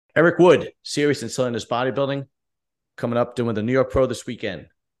Eric Wood, serious and cylinder bodybuilding, coming up doing the New York Pro this weekend.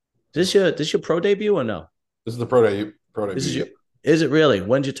 This your pro debut or no? This is the pro This debut. is Yeah. your is it really?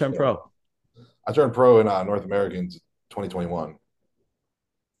 When did you turn Yeah. pro? I turned pro in North Americans 2021.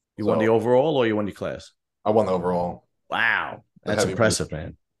 You won the So overall or you won your class? I won the overall, Wow, the that's heavyweight. impressive,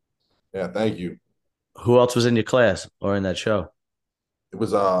 man. Yeah, thank you. Who else was in your class or in that show? It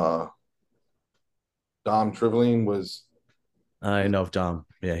was Dom Triveline I know of Dom.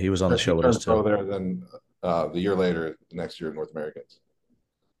 Yeah, he was on the he show with us turned pro too. there. Then the year later, the next year, North Americans.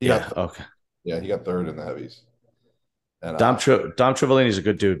 He got Yeah, okay. yeah, he got third in the heavies. And Dom Trivellini's a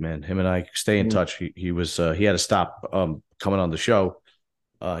good dude, man. Him and I stay in mhm. touch. He had to stop coming on the show.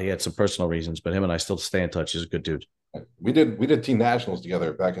 He had some personal reasons, but him and I still stay in touch. He's a good dude. We did team nationals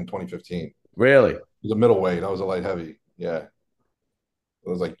together back in 2015. It Really? was a middleweight. I was a light heavy. Yeah, it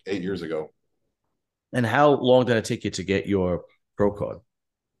was like 8 years ago. And how long did it take you to get your pro card?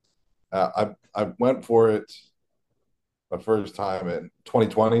 I went for it my first time in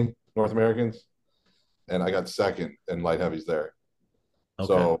 2020 North Americans, and I got second in light heavies there. Okay.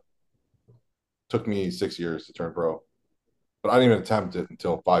 So it took me 6 years to turn pro, but I didn't even attempt it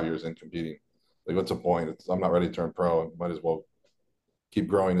until 5 years in competing. Like, what's the point? I'm not ready to turn pro. I might as well keep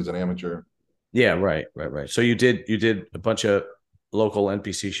growing as an amateur. Yeah, right. So you did a bunch of local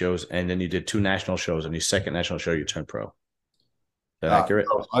NPC shows, and then you did two national shows, and your second national show you turned pro. Is that accurate?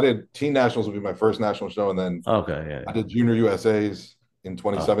 So I did teen nationals would be my first national show, and then Okay, yeah. I did junior USA's in Oh,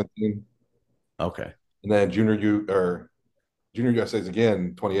 2017, okay. and then junior USA's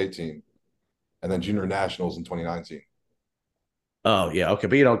again 2018, and then junior nationals in 2019. Oh, yeah. Okay,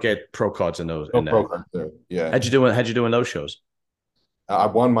 but you don't get pro cards in those No in pro that. cards there. Yeah, How'd you do in those shows? I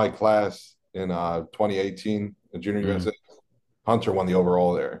won my class in 2018, the junior USA. Mm. Hunter won the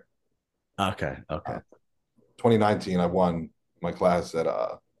overall there. Okay. Uh, 2019, I won my class at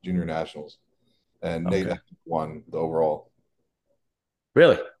junior nationals, and Nate Okay. won the overall.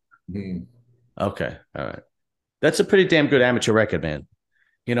 Really? Mhm. Okay. All right. That's a pretty damn good amateur record, man.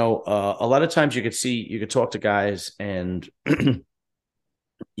 A lot of times you could talk to guys and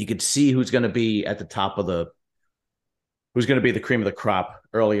you could see who's going to be the cream of the crop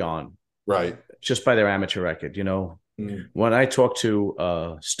early on Right. just by their amateur record. Mhm. When I talked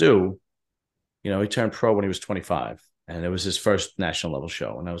to Stu, he turned pro when he was 25 and it was his first national level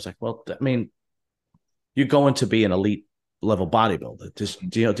show. And I was like, well, I mean, you're going to be an elite level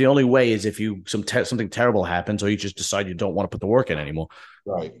bodybuilder. The only way is if something terrible happens or you just decide you don't want to put the work in anymore.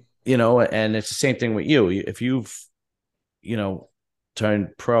 Right. And it's the same thing with you. If you've, you know,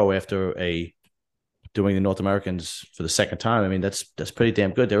 turned pro after a doing the North Americans for the second time, I mean, that's pretty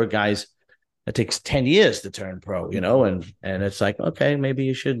damn good. There are guys that takes 10 years to turn pro, and it's like, okay, maybe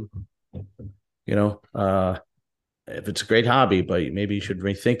you should, you know, if it's a great hobby, but maybe you should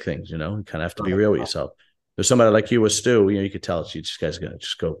rethink things, you kind of have to be Right. real with yourself. There's somebody like you or Stu, you could tell you just guys gonna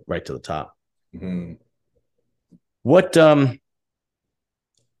just go right to the top. Mhm. What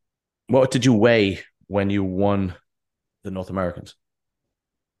what did you weigh when you won the North Americans?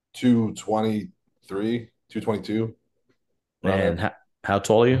 223, 222, around there. And how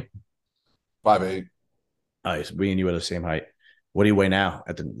tall are you? 5'8". So me and you are the same height. What do you weigh now?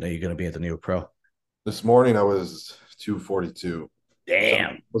 Are you going to be at the New York Pro? This morning I was 242, which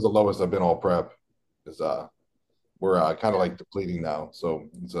Damn. was the lowest I've been all prep. Because we're kind of like depleting now. So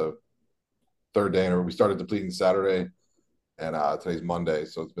it's a third day, and we started depleting Saturday, and today's Monday,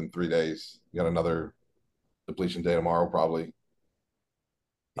 so it's been 3 days. We got another depletion day tomorrow, probably.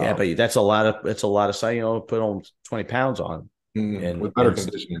 Yeah, but that's a lot of size. Put on 20 pounds on, and with better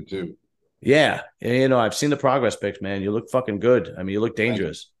conditioning too. yeah, and, I've seen the progress pics, man. You look fucking good. I mean, you look Thank you.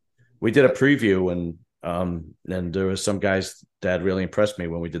 dangerous. We did a preview, and there was some guys that really impressed me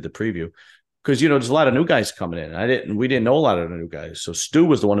when we did the preview because there's a lot of new guys coming in. We didn't know a lot of the new guys. So Stu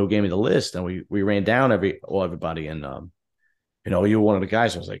was the one who gave me the list, and we ran down everybody, and you were one of the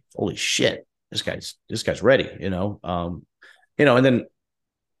guys. I was like, holy shit, this guy's ready. And then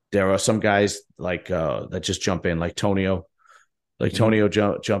there are some guys like that just jump in, like Tonio. Like Mhm. Tonio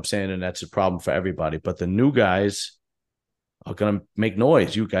jumps in, and that's a problem for everybody. But the new guys are gonna make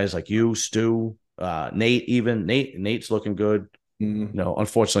noise. You guys like you, Stu, Nate, even Nate's looking good. Mhm.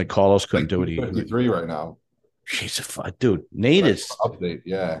 Unfortunately, Carlos couldn't Like do it. 253 right now. He's dude. Nate Right. is Update,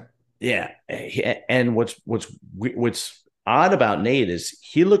 yeah. yeah. And what's odd about Nate is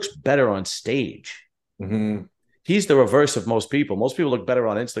he looks better on stage. Hmm. He's the reverse of most people. Most people look better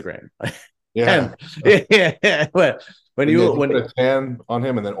on Instagram. Yeah. And yeah, but when Yeah, you you when put a tan on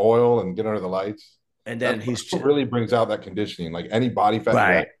him and then oil and get under the lights. and That's then he's what just, really brings out that conditioning. Like any body fat you have,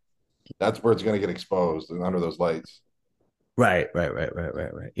 right. that's where it's going to get exposed and under those lights.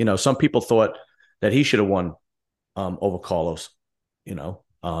 Right. Some people thought that he should have won over Carlos. You know,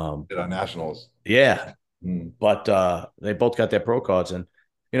 Did on nationals. yeah, Mm. but they both got their pro cards, and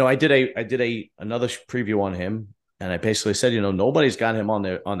I did another preview on him, and I basically said, nobody's got him on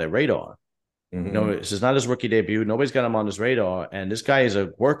their radar. Hmm. This is not his rookie debut. Nobody's got him on his radar, and this guy is a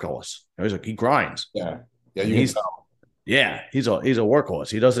workhorse. He grinds, Yeah, yeah, and you can tell. he's a workhorse.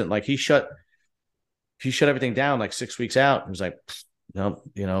 He doesn't like he shut everything down like 6 weeks out. He was like, no,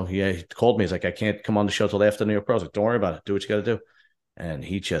 he called me. He's like, I can't come on the show till after New York Pros. Like, don't worry about it. Do what you got to do. And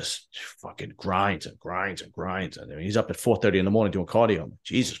he just fucking grinds and grinds and grinds. And I mean, he's up at 4:30 in the morning doing cardio.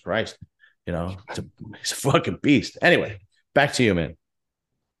 Jesus Christ, he's a fucking beast. Anyway, back to you, man.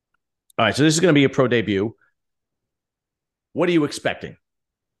 All right, so this is going to be a pro debut. What are you expecting?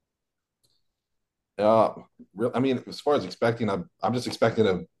 Uh, I mean, as far as expecting, I'm just expecting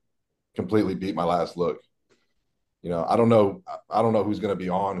to completely beat my last look. I don't know. I don't know who's going to be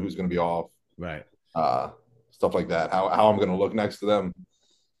on, who's going to be off, Right. uh, stuff like that. How I'm going to look next to them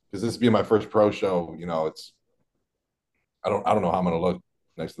because this being my first pro show. It's I don't know how I'm going to look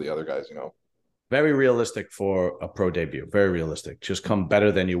next to the other guys. Very realistic for a pro debut. Very realistic. Just come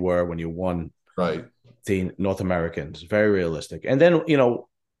better than you were when you won Right. the North Americans. Very realistic. And then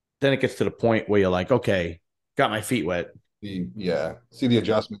it gets to the point where you're like, okay, got my feet wet. See the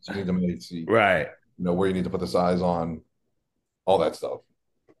adjustments you need to make. See Right. where you need to put the size on, all that stuff.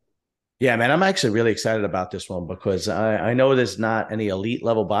 Yeah, man, I'm actually really excited about this one because I know there's not any elite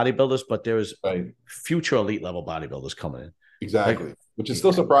level bodybuilders, but there's Right. future elite level bodybuilders coming in. Exactly. Like, Which is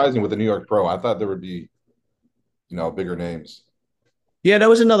still surprising with the New York Pro. I thought there would be, bigger names. yeah, that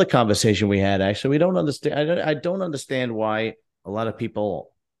was another conversation we had. Actually, we don't understand. I don't understand why a lot of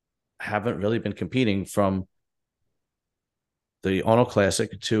people haven't really been competing from the Arnold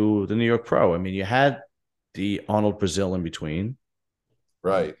Classic to the New York Pro. I mean, you had the Arnold Brazil in between,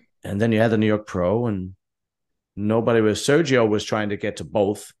 Right. and then you had the New York Pro, and Sergio was trying to get to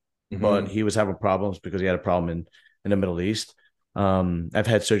both, but Hmm. he was having problems because he had a problem in the Middle East. I've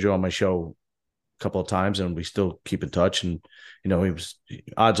had Sergio on my show a couple of times, and we still keep in touch. And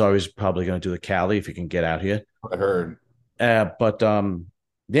odds are he's probably going to do the Cali if he can get out here. I heard. But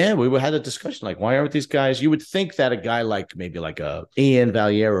yeah, had a discussion like, why aren't these guys? You would think that a guy like maybe like a Ian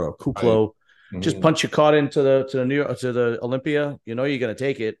Valiero or Right. Kuklo just Hmm. punch your card into the New York to the Olympia. You're going to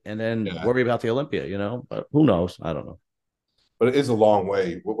take it and then Yeah. worry about the Olympia. But who knows? I don't know. But it is a long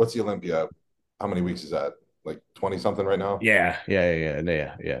way. What's the Olympia? How many weeks is that? Like 20 something right now? Yeah.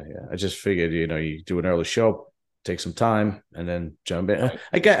 I just figured, you do an early show, take some time, and then jump in. Right.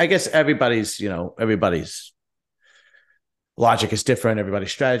 I guess everybody's logic is different.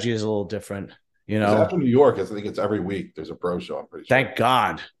 Everybody's strategy is a little different. Because after New York, I think it's every week there's a pro show, I'm pretty sure. Thank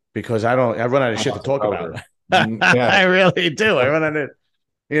God, because I run out of shit to talk about. Yeah. I really do. I run out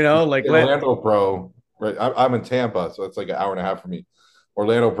of, like Orlando Pro, right? I'm in Tampa, so it's like an hour and a half for me.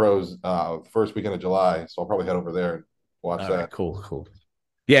 Orlando Pro's first weekend of July, so I'll probably head over there and watch all that. right, cool.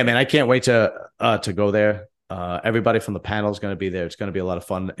 Yeah, man, I can't wait to go there. Everybody from the panel is going to be there. It's going to be a lot of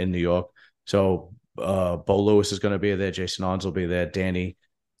fun in New York. So Bo Lewis is going to be there. Jason Ons will be there. Danny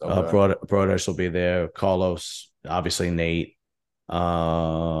Broadhurst will be there. Carlos, obviously Nate,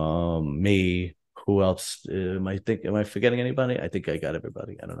 me. Who else? Am I forgetting anybody? I think I got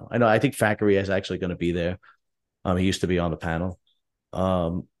everybody. I don't know. I think Factory is actually going to be there. He used to be on the panel.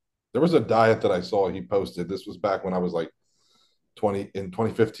 There was a diet that I saw he posted. This was back when I was like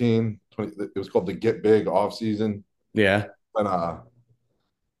 2015. It was called the Get Big off season. Yeah. And I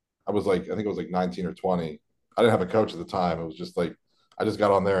was like, I think it was like 19 or 20. I didn't have a coach at the time. It was just like I just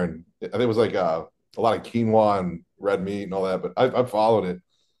got on there and I think it was like a lot of quinoa and red meat and all that. But I followed it.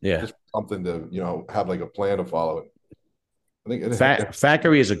 Yeah. Just something to have like a plan to follow it. I think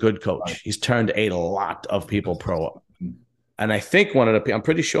Factory is a good coach. He's turned a lot of people pro. And I think I'm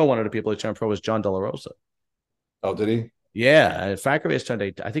pretty sure one of the people who turned pro was John De La Rosa. Oh, did he? Yeah. Factory has turned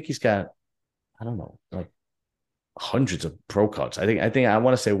I think he's got, I don't know, like hundreds of pro cards. I think I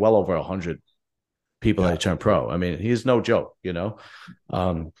want to say well over 100 people that turn pro. I mean, he's no joke,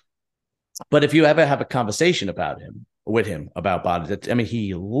 but if you ever have a conversation with him about body, I mean,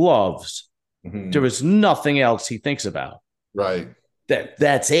 he loves. Mm-hmm. There is nothing else he thinks about. Right.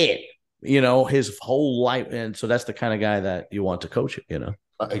 That's it. His whole life, and so that's the kind of guy that you want to coach it.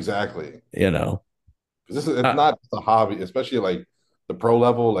 Exactly. Because it's not just a hobby, especially like the pro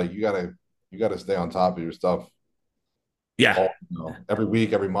level. Like you gotta stay on top of your stuff. Yeah. Every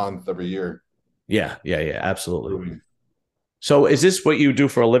week, every month, every year. Yeah. Absolutely. So is this what you do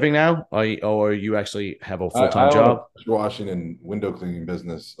for a living now? Or you actually have a full-time job? Washing and window cleaning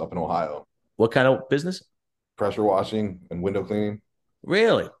business up in Ohio. What kind of business? pressure washing and window cleaning.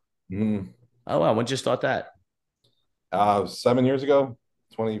 Really? Mm. Oh wow, when did you start that? 7 years ago,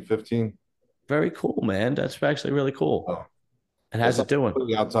 2015. Very cool, man. That's actually really cool. Oh, And it's how's it something doing?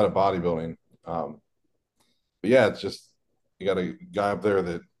 completely outside of bodybuilding. Um, but yeah, it's just you got a guy up there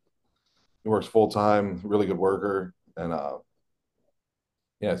that works full time, really good worker, and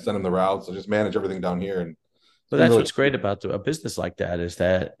yeah, send him the routes. I just manage everything down here, and it's But been that's really what's great about a business like that is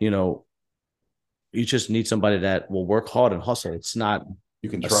that, you just need somebody that will work hard and hustle. It's not you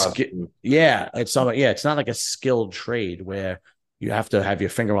can a trust. skill. Yeah, it's not like a skilled trade where you have to have your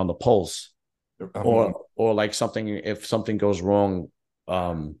finger on the pulse Um, or like something if something goes wrong,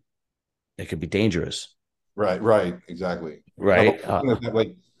 um, it could be dangerous, right, exactly. Now the right? only thing is that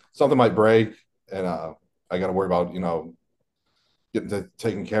like something might break, and I got to worry about getting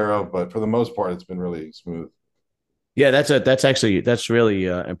taken care of. But for the most part, it's been really smooth. Yeah, that's really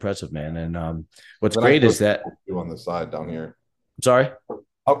impressive, man. And what's Then I great coach is that people too on the side down here. sorry.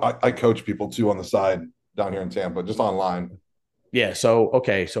 I coach people too on the side down here in Tampa, just online. Yeah. So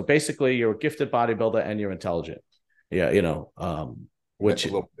okay. So basically, you're a gifted bodybuilder and you're intelligent. Yeah. A Which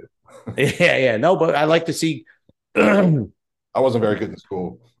little bit. yeah. No, but I like to see. but I wasn't very good in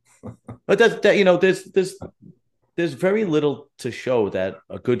school. that there's very little to show that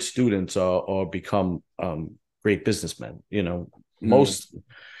a good students or become great businessmen. Mhm. Most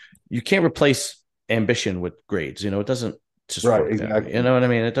you can't replace ambition with grades. It doesn't just Right, work that way. You exactly. know what I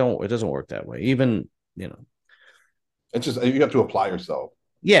mean? It doesn't work that way. Even It's just you have to apply yourself.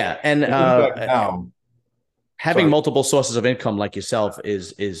 yeah, and Looking back now, having sorry. multiple sources of income like yourself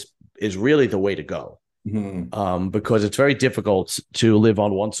is really the way to go. Mhm. Because it's very difficult to live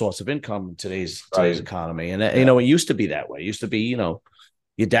on one source of income in today's Right. economy. And Yeah. it used to be that way. It used to be,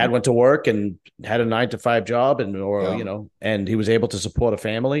 your dad went to work and had a 9 to 5 job, Yeah. and he was able to support a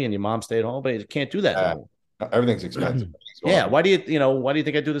family, and your mom stayed home. But you can't do that Yeah. anymore. Everything's expensive. Everything's going Yeah. up. Why do you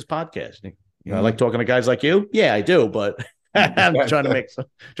think I do this podcast? I like Mhm. talking to guys like you. Yeah, I do, but I'm trying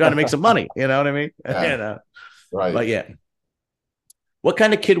to make some money. You know what I mean? Yeah. Right. But yeah, what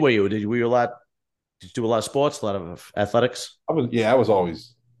kind of kid were you? Were you a lot? Did you do a lot of sports, a lot of athletics? I was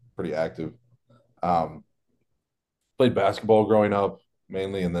always pretty active. Um, Played basketball growing up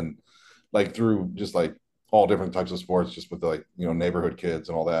mainly, and then like through just like all different types of sports, just with the, like neighborhood kids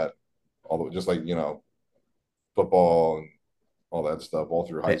and all that, all the just like football and all that stuff, all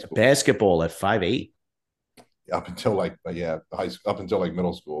through high school Basketball at 5'8". up until like high school, up until like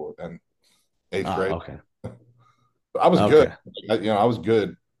middle school and eighth Ah, grade. okay, But I was good. okay. I was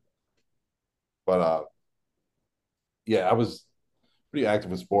good, but yeah, I was pretty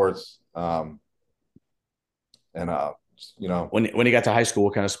active with sports. And When you got to high school,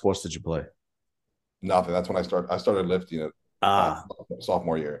 what kind of sports did you play? nothing. That's when I started lifting it Ah,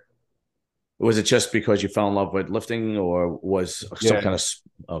 sophomore year. was it just because you fell in love with lifting, or was some Yeah, kind of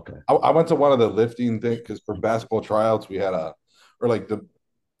okay? I went to one of the lifting things because for basketball tryouts we had or like the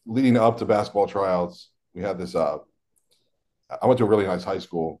leading up to basketball tryouts we had this. I went to a really nice high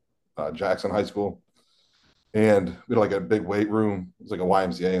school, Jackson High School, and we had like a big weight room. It was like a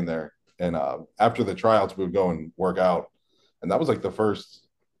YMCA in there. And after the tryouts, we would go and work out, and that was like the first.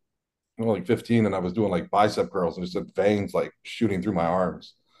 Like 15, and I was doing like bicep curls, and just had veins like shooting through my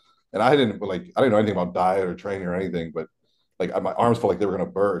arms. And I didn't know anything about diet or training or anything, but like my arms felt like they were going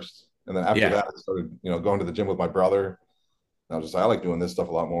to burst. And then after Yeah, that, I started, going to the gym with my brother. And I was just like, I like doing this stuff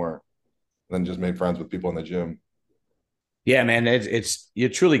a lot more. And then just made friends with people in the gym. yeah, man. It's you're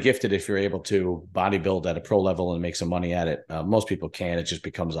truly gifted if you're able to bodybuild at a pro level and make some money at it. Most people can. It just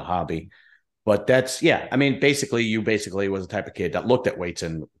becomes a hobby. But that's yeah. I mean, you basically was the type of kid that looked at weights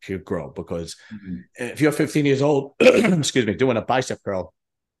and could grow because Mhm. if you're 15 years old, excuse me, doing a bicep curl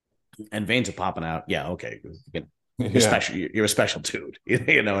and veins are popping out, yeah, okay, you're Yeah. special. You're a special dude.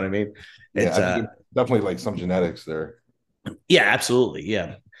 You know what I mean? Yeah. It's I think there's definitely like some genetics there. yeah, absolutely,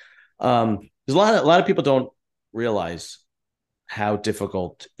 yeah. There's a lot of people don't realize how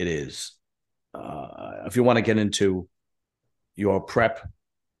difficult it is. If you want to get into your prep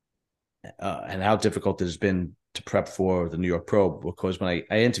and how difficult it has been to prep for the New York Pro, because when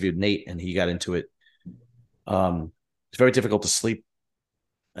I interviewed Nate and he got into it, it's very difficult to sleep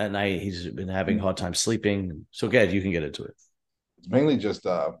at night. He's been having a hard time sleeping. So, good, you can get into it. It's mainly just,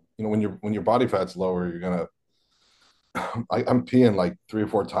 when your body fat's lower, you're going to, I'm peeing like 3 or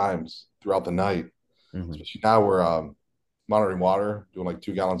 4 times throughout the night, Mm-hmm. especially now we're monitoring water, doing like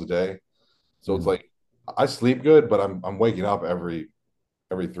 2 gallons a day. So it's Mm-hmm. like I sleep good, but I'm waking up every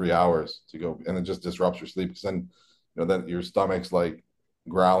 3 hours to go, and it just disrupts your sleep because then then your stomach's like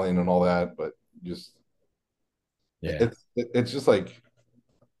growling and all that. But just Yeah. it's just like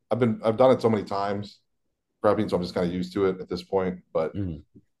I've done it so many times, prepping, so I'm just kind of used to it at this point. But Mhm.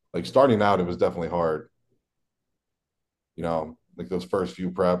 like starting out, it was definitely hard. Like those first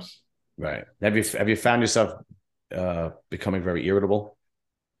few preps. Right. Have you found yourself becoming very irritable?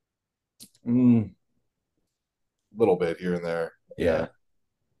 A little bit here and there. Yeah, Yeah.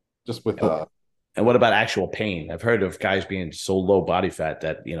 just with And, and what about actual pain? I've heard of guys being so low body fat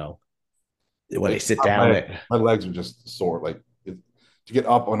that, when they like sit down, my legs are just sore. Like to get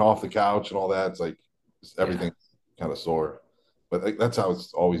up and off the couch and all that, it's like yeah, everything kind of sore. But like, that's how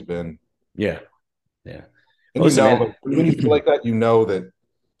it's always been. yeah, yeah. And Well, listen, like, man. when you feel like that, that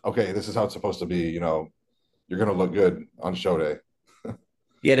okay, this is how it's supposed to be. You're gonna look good on show day.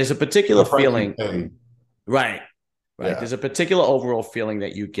 Yeah, there's a particular The price you feeling. pay. Right, right. Yeah, There's a particular overall feeling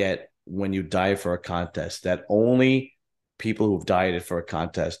that you get when you diet for a contest that only people who've dieted for a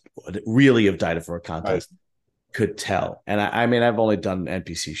contest, really have dieted for a right. contest, could tell. And I mean, I've only done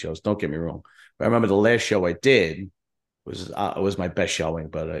NPC shows. Don't get me wrong, but I remember the last show I did was my best showing,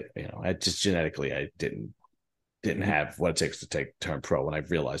 but I just genetically I didn't Mhm. have what it takes to turn pro, and I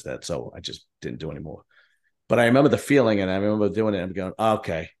realized that, so I just didn't do anymore. But I remember the feeling, and I remember doing it and going,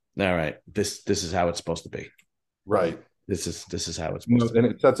 okay, all right, this is how it's supposed to be. Right. This is how it's supposed to And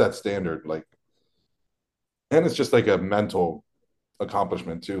be. it sets that standard. Like, and it's just like a mental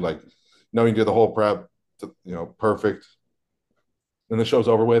accomplishment too. Like, knowing you did the whole prep, perfect, and the show's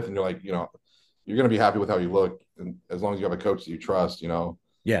over with, and you're like, you're gonna be happy with how you look, and as long as you have a coach that you trust,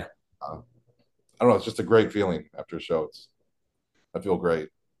 Yeah, I don't know. It's just a great feeling after a show. I feel great.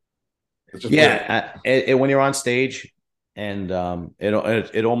 It's just weird. yeah. When you're on stage, and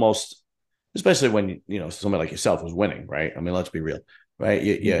it almost, especially when somebody like yourself was winning, right? I mean, let's be real, right?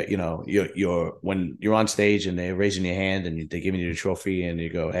 You're when you're on stage and they're raising your hand and they're giving you the trophy, and you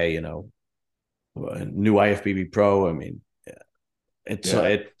go, hey, new IFBB pro. I mean, it's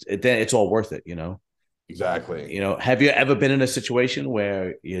Yeah, it's all worth it. exactly. Have you ever been in a situation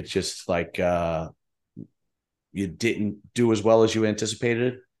where you just like you didn't do as well as you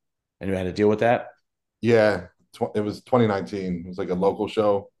anticipated and you had to deal with that? Yeah, it was 2019. It was like a local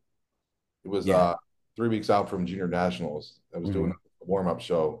show. It was Yeah. 3 weeks out from Junior Nationals. I was doing Mm-hmm. a warm up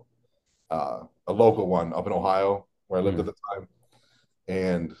show, a local one up in Ohio where I lived at Mm-hmm. the time,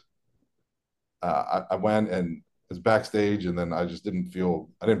 and I went and was backstage, and then I didn't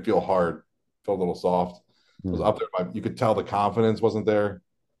feel hard, felt a little soft. I was Mm-hmm. up there, you could tell the confidence wasn't there,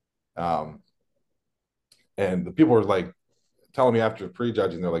 um, and the people were like telling me after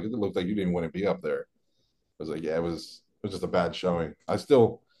prejudging, they're like, it looked like you didn't want to be up there. I was like, yeah, it was just a bad showing.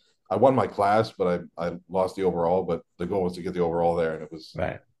 I won my class, but I lost the overall. But the goal was to get the overall there, and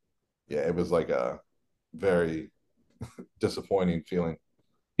Right. it was like a very disappointing feeling.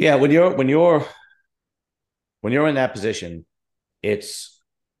 Yeah. When you're in that position, it's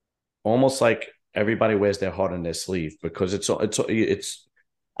almost like everybody wears their heart on their sleeve because it's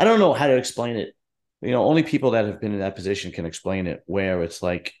I don't know how to explain it. Only people that have been in that position can explain it, where it's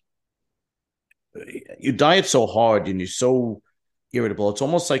like you diet so hard and you're so irritable. It's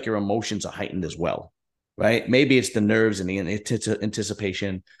almost like your emotions are heightened as well, right? Maybe it's the nerves and the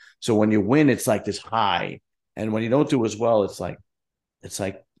anticipation. So when you win, it's like this high, and when you don't do as well, it's like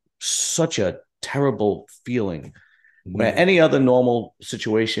such a terrible feeling. Where Mhm. any other normal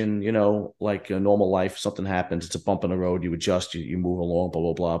situation, like a normal life, something happens, it's a bump in the road, you adjust, you move along, blah,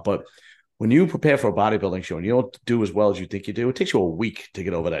 blah, blah. But when you prepare for a bodybuilding show and you don't do as well as you think you do, it takes you a week to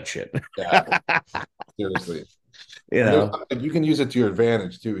get over that shit. Yeah, seriously. you And know, you can use it to your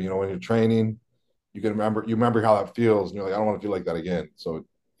advantage too. When you're training, you remember how that feels, and you're like, I don't want to feel like that again. So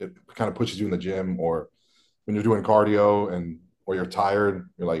it kind of pushes you in the gym, or when you're doing cardio or you're tired,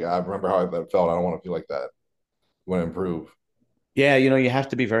 you're like, I remember how that felt. I don't want to feel like that. You want to improve. yeah, you have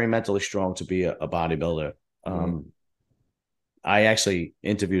to be very mentally strong to be a bodybuilder. Mhm. I actually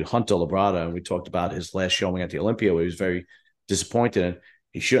interviewed Hunter Labrada, and we talked about his last showing at the Olympia, where he was very disappointed. And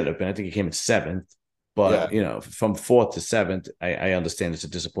he shouldn't have been. I think he came in seventh. Yeah, But from fourth to seventh, I understand it's a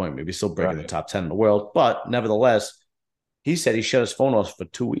disappointment. He's still breaking the right. top 10 in the world. But nevertheless, he said he shut his phone off for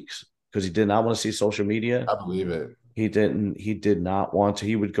 2 weeks because he did not want to see social media. I believe it. He did not want to.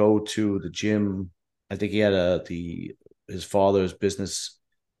 He would go to the gym. I think he had his father's business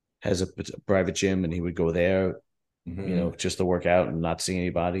has a private gym, and he would go there, Hmm. just to work out and not see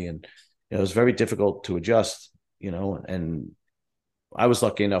anybody. And it was very difficult to adjust, and I was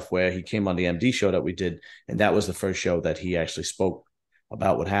lucky enough where he came on the MD show that we did. And that was the first show that he actually spoke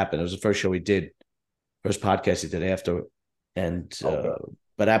about what happened. It was the first show he did, first podcast he did after. And, Okay.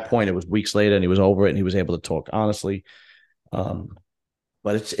 by that point, it was weeks later and he was over it and he was able to talk honestly. Um,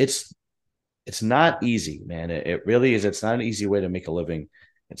 but it's not easy, man. It really is. It's not an easy way to make a living.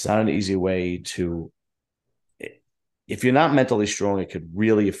 It's not an easy way to if you're not mentally strong, it could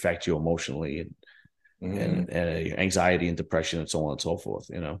really affect you emotionally and Mhm. anxiety and depression and so on and so forth.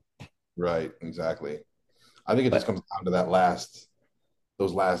 Right, exactly. I think it just But comes down to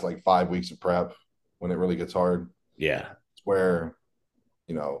those last like 5 weeks of prep when it really gets hard. yeah, It's where,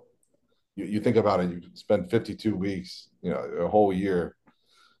 you know, you think about it, you spend 52 weeks, a whole year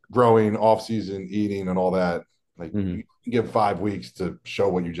growing off season, eating and all that. Like hmm you give 5 weeks to show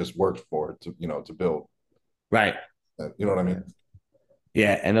what you just worked for to build. right, You know what I mean?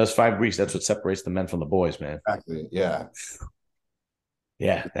 yeah, and those 5 weeks, that's what separates the men from the boys, man. Exactly. Yeah.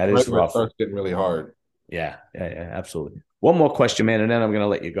 Yeah, that Right is where it rough. starts getting really hard. Yeah, yeah, yeah, absolutely. One more question, man, and then I'm gonna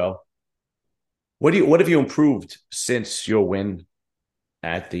let you go. What have you improved since your win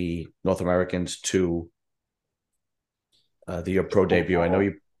at the North Americans to your pro debut?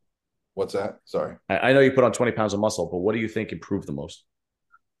 Overall, what's that? Sorry. I know you put on 20 pounds of muscle, but what do you think improved the most?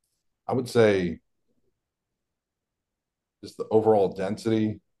 I would say just the overall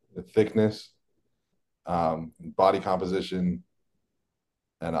density, the thickness, body composition,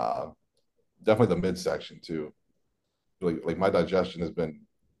 and definitely the midsection too. Like my digestion has been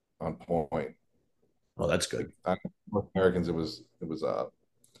on point. Oh, that's Like good. North Americans, it was a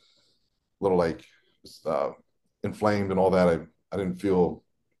little like just, inflamed and all that. I I didn't feel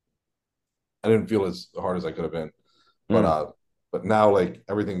as hard as I could have been, but Mm. uh, but now like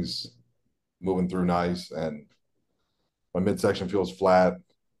everything's moving through nice, and my midsection feels flat.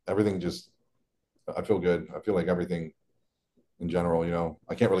 Everything just I feel good. I feel like everything in general.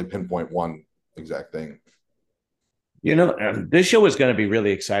 I can't really pinpoint one exact thing. This show is going to be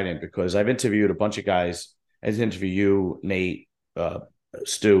really exciting because I've interviewed a bunch of guys. I've interviewed you, Nate,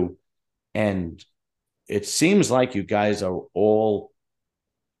 Stu, and it seems like you guys are all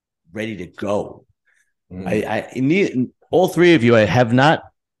ready to go. Mhm. I need all three of you. I have not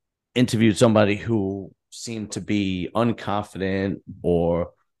interviewed somebody who seemed to be unconfident,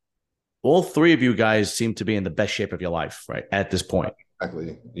 or all three of you guys seem to be in the best shape of your life right at this point.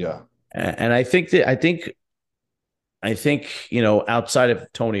 Exactly. Yeah. And I think outside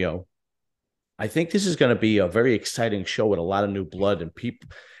of Tonio, I think this is going to be a very exciting show with a lot of new blood and people.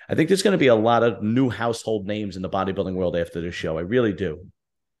 I think there's going to be a lot of new household names in the bodybuilding world after this show. I really do.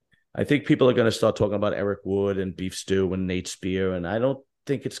 I think people are going to start talking about Eric Wood and Beef Stew and Nate Spear, and I don't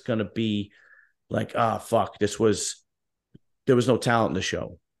think it's going to be like, ah, fuck, there was no talent in the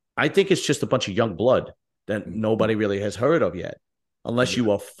show. I think it's just a bunch of young blood that nobody really has heard of yet, unless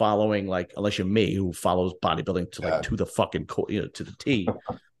you are following, like, unless you're me who follows bodybuilding to like Yeah. to the fucking to the T.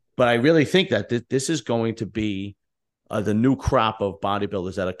 But I really think that this is going to be the new crop of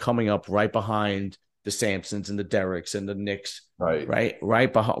bodybuilders that are coming up right behind the Sampsons and the Derricks and the Nicks, Right.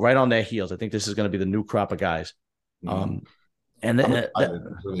 right behind, right on their heels. I think this is going to be the new crop of guys. Mhm. Um, and I'm excited.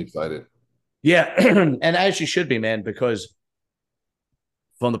 I'm really excited. yeah, and as you should be, man, because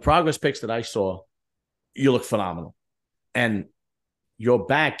from the progress pics that I saw, you look phenomenal, and your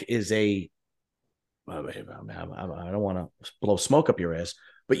back is a. I don't want to blow smoke up your ass,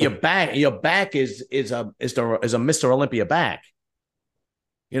 but your back is a Mr. Olympia back.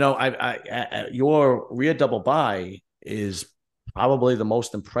 Your rear double by is probably the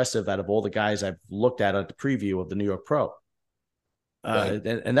most impressive out of all the guys I've looked at the preview of the New York Pro. Thank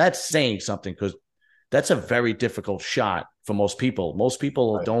And that's saying something because that's a very difficult shot for most people. Most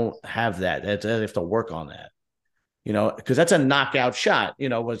people you. Right. don't have that. They have to work on that, because that's a knockout shot.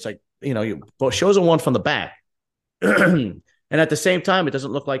 It's like, but shows a one from the back. And at the same time, it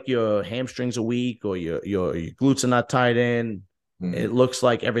doesn't look like your hamstrings are weak or your glutes are not tied in. It Mhm. looks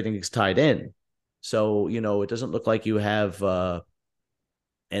like everything is tied in. So, it doesn't look like you have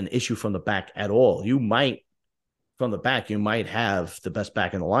an issue from the back at all. From the back, you might have the best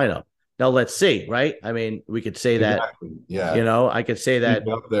back in the lineup. Now, let's see, right? I mean, we could say that, Exactly. Yeah. I could say He's that,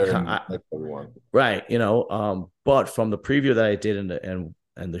 up there and next to everyone. right? But from the preview that I did and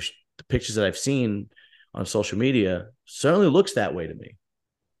the pictures that I've seen on social media, certainly looks that way to me.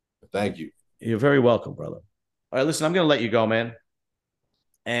 Thank you. You're very welcome, brother. All right, listen, I'm going to let you go, man.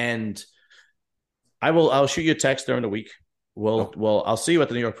 And I'll shoot you a text during the week. Okay. I'll see you at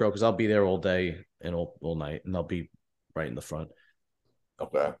the New York Pro because I'll be there all day and all night, and I'll be right in the front.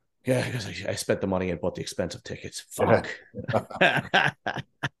 Okay. Yeah, because I spent the money and bought the expensive tickets. Yeah. Fuck.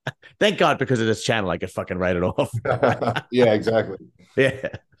 Thank God, because of this channel, I could fucking write it off. Yeah, exactly. Yeah.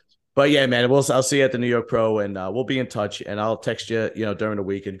 But yeah, man, I'll see you at the New York Pro, and we'll be in touch, and I'll text you, during the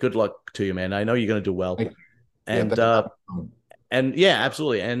week, and good luck to you, man. I know you're gonna do well, Thank you. Yeah, and yeah,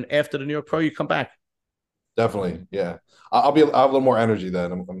 absolutely. And after the New York Pro, you come back. definitely. Yeah. I'll have a little more energy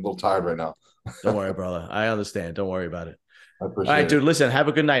then. I'm a little tired right now. Don't worry, brother. I understand. Don't worry about it. I All right, appreciate it. dude. Listen, have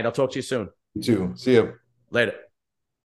a good night. I'll talk to you soon. You too. See you. Later.